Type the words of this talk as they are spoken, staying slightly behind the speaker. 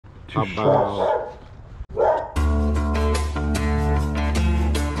Two shirts.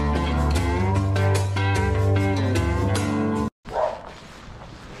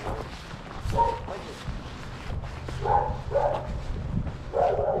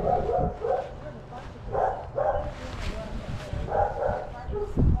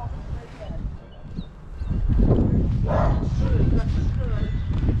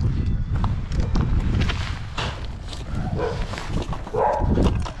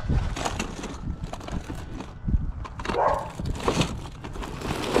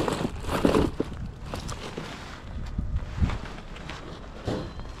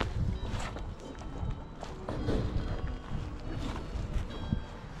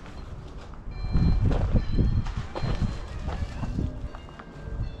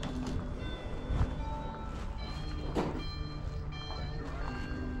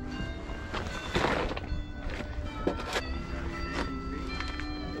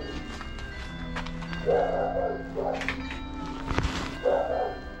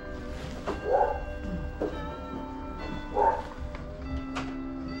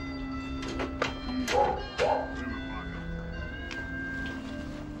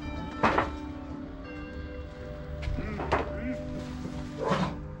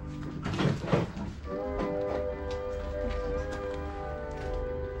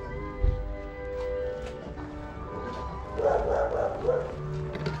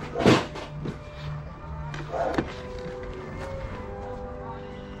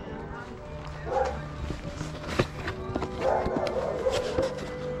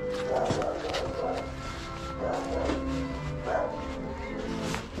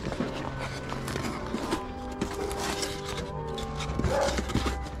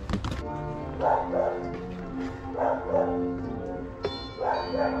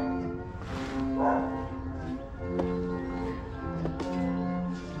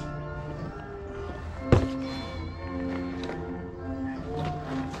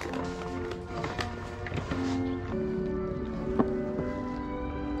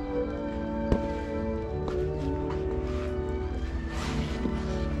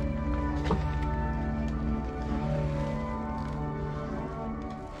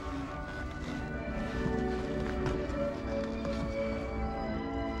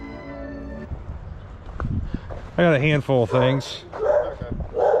 I got a handful of things. I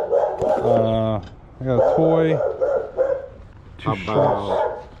got a toy. Two shirts.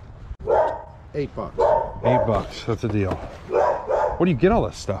 $8. $8. That's a deal. Where do you get all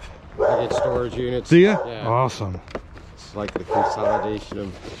this stuff? I get storage units. Do you? Yeah. Awesome. It's like the consolidation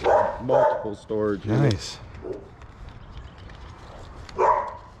of multiple storage units. Nice.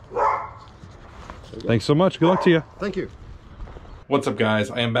 Thanks so much. Good luck to you. Thank you. What's up, guys?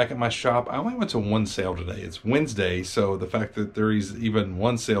 I am back at my shop. I only went to one sale today. It's Wednesday, so the fact that there is even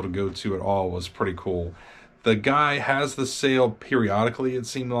one sale to go to at all was pretty cool. The guy has the sale periodically, it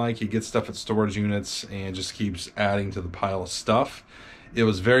seemed like. He gets stuff at storage units and just keeps adding to the pile of stuff. It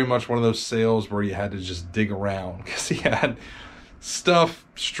was very much one of those sales where you had to just dig around because he had stuff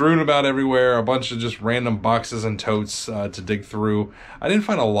strewn about everywhere, a bunch of just random boxes and totes to dig through. I didn't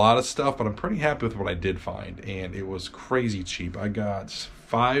find a lot of stuff, but I'm pretty happy with what I did find, and it was crazy cheap. I got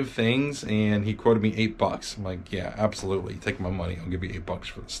 5 things and he quoted me $8. I'm like, yeah, absolutely, take my money, I'll give you $8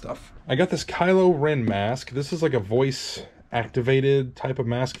 for this stuff. I got this Kylo Ren mask. This is like a voice activated type of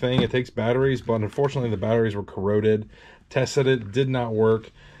mask thing. It takes batteries, but unfortunately the batteries were corroded. Tested it, did not work.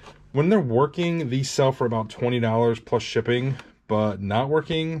 When they're working, these sell for about $20 plus shipping. But not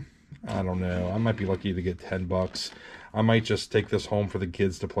working, I don't know. I might be lucky to get $10. I might just take this home for the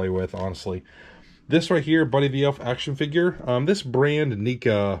kids to play with, honestly. This right here, Buddy the Elf action figure. This brand,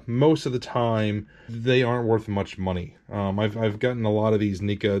 NECA, most of the time, they aren't worth much money. I've gotten a lot of these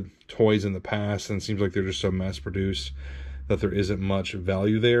NECA toys in the past, and it seems like they're just so mass-produced that there isn't much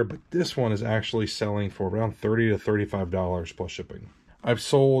value there. But this one is actually selling for around $30 to $35 plus shipping. I've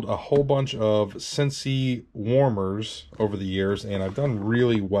sold a whole bunch of Scentsy warmers over the years, and I've done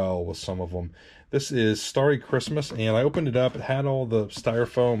really well with some of them. This is Starry Christmas, and I opened it up. It had all the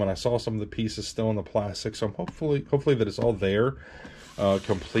styrofoam, and I saw some of the pieces still in the plastic, so I'm hopefully that it's all there,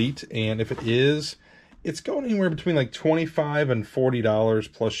 complete. And if it is, it's going anywhere between like $25 and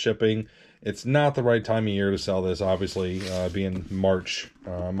 $40 plus shipping. It's not the right time of year to sell this, obviously, being March.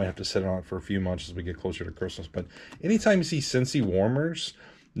 I might have to sit on it for a few months as we get closer to Christmas. But anytime you see Scentsy warmers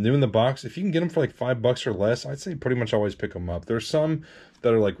new in the box, if you can get them for like $5 or less, I'd say pretty much always pick them up. There's some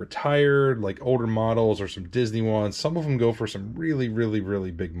that are like retired, like older models, or some Disney ones. Some of them go for some really, really, really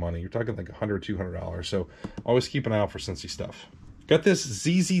big money. You're talking like $100, $200. So always keep an eye out for Scentsy stuff. Got this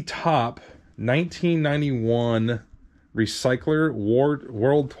ZZ Top 1991 Recycler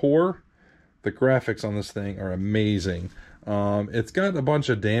World Tour. The graphics on this thing are amazing. It's got a bunch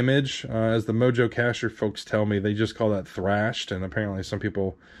of damage. As the Mojo Cacher folks tell me, they just call that thrashed, and apparently some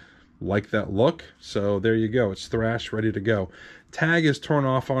people like that look. So there you go. It's thrashed, ready to go. Tag is torn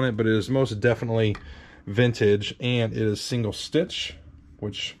off on it, but it is most definitely vintage, and it is single stitch,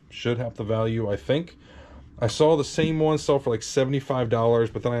 which should have the value, I think. I saw the same one sell for like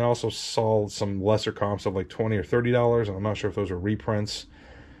 $75, but then I also saw some lesser comps of like $20 or $30, and I'm not sure if those are reprints.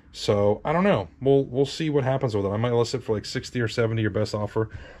 So I don't know. We'll see what happens with it. I might list it for like 60 or 70, your best offer.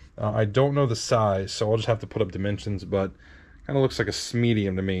 I don't know the size, so I'll just have to put up dimensions, but kind of looks like a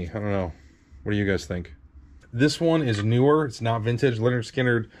medium to me. I don't know. What do you guys think? This one is newer. It's not vintage. Leonard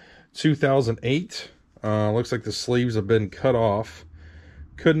Skinner 2008. Looks like the sleeves have been cut off.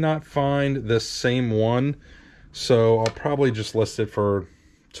 Could not find the same one, so I'll probably just list it for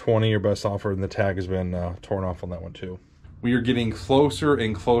 20, your best offer, and the tag has been torn off on that one too. We are getting closer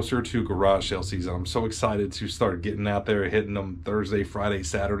and closer to garage sale season. I'm so excited to start getting out there, hitting them Thursday, Friday,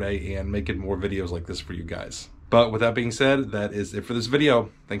 Saturday, and making more videos like this for you guys. But with that being said, that is it for this video.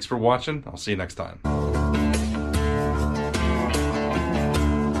 Thanks for watching. I'll see you next time.